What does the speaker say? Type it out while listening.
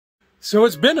So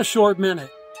it's been a short minute.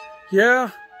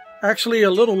 Yeah, actually a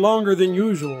little longer than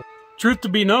usual. Truth to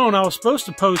be known, I was supposed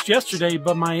to post yesterday,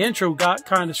 but my intro got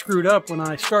kind of screwed up when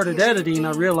I started editing.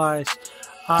 I realized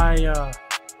I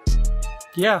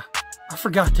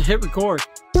forgot to hit record.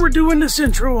 We're doing this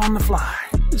intro on the fly.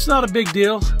 It's not a big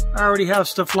deal. I already have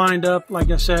stuff lined up.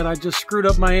 Like I said, I just screwed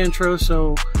up my intro,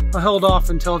 so I held off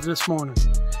until this morning.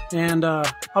 And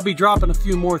I'll be dropping a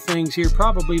few more things here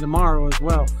probably tomorrow as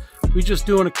well. We're just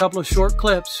doing a couple of short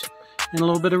clips and a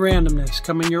little bit of randomness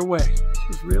coming your way.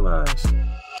 Just realized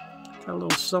got a little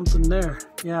something there.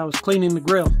 Yeah, I was cleaning the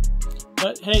grill.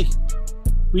 But hey,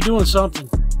 we doing something.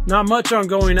 Not much on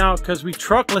going out because we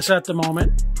truckless at the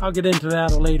moment. I'll get into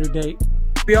that at a later date.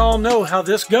 We all know how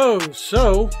this goes,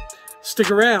 so stick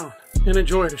around and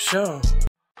enjoy the show.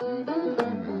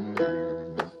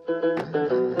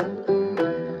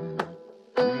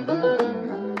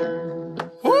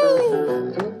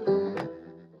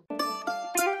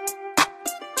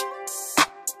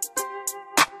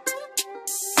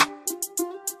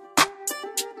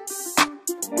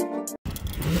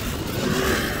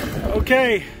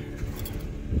 Okay,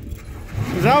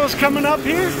 as I was coming up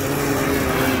here,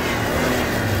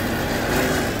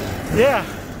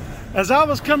 as I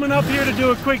was coming up here to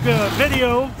do a quick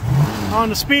video on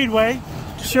the speedway,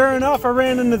 sure enough I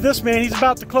ran into this man. He's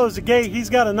about to close the gate. He's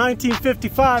got a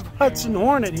 1955 Hudson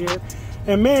Hornet here,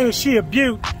 and man is she a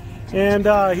beaut. And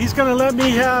he's gonna let me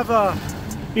have a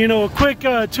quick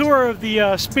tour of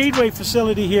the speedway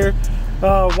facility here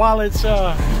while it's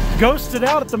ghosted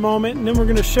out at the moment, and then we're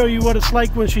going to show you what it's like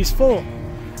when she's full.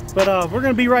 But we're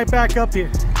going to be right back up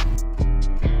here.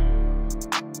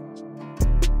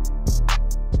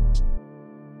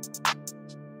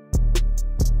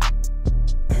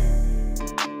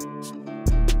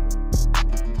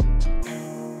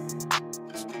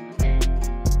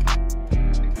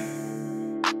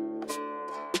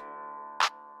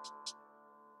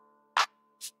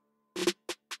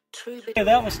 Yeah,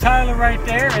 that was Tyler right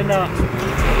there, and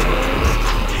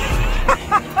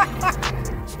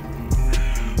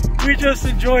we just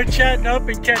enjoyed chatting up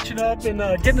and catching up and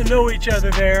getting to know each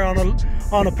other there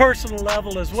on a personal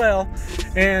level as well.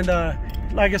 And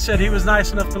like I said, he was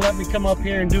nice enough to let me come up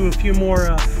here and do a few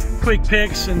more quick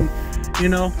pics. And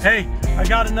hey, I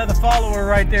got another follower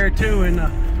right there too, and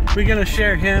we're gonna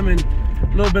share him and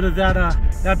a little bit of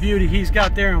that beauty he's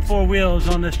got there on 4 wheels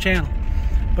on this channel.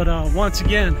 But once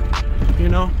again,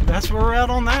 that's where we're at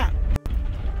on that.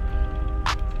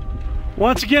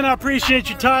 Once again, I appreciate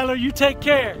you, Tyler. You take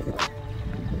care.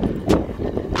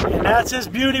 And that's his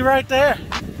beauty right there.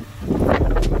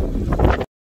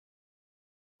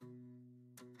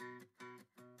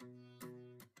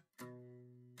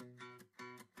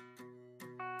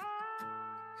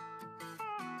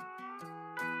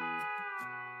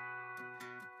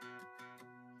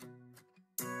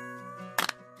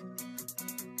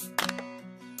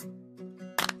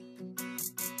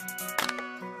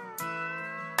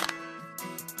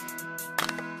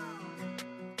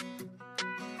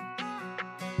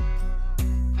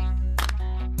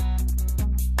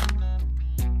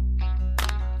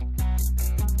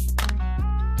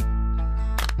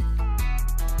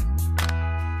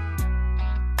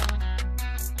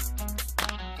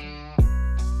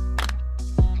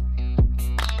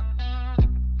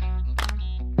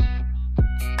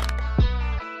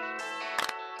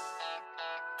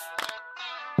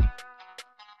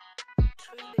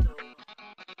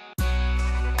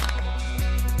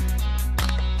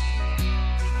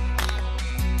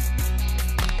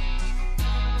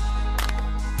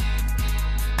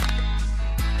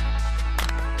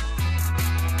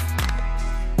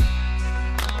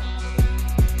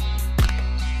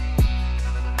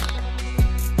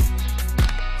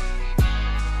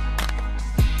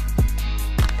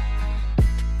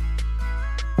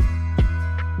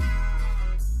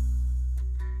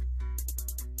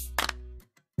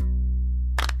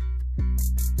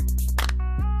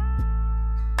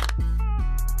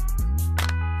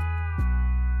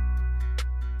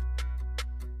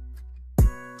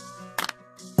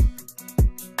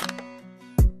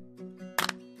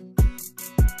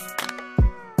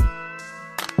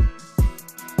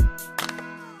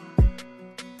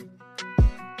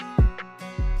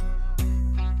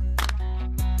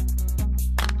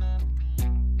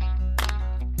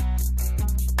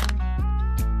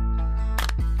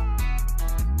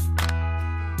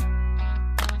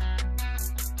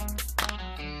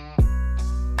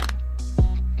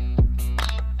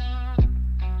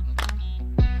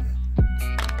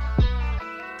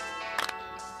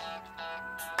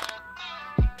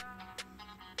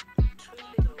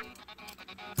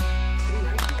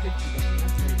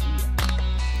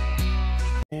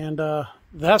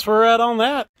 that's where we're at on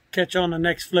that. Catch you on the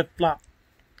next flip flop.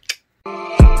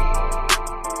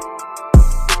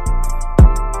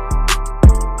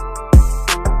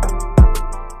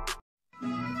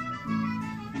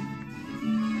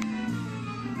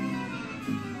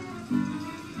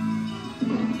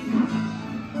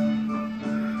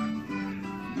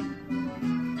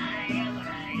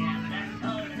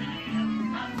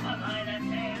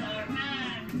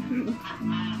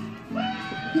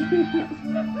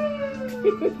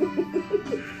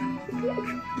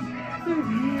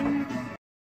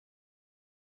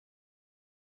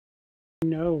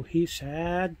 No, he's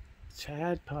sad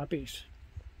puppies.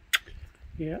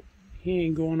 Yep, he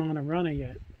ain't going on a runner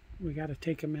yet. We got to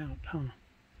take him out, huh?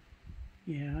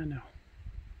 Yeah, I know.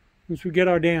 Once we get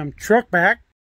our damn truck back,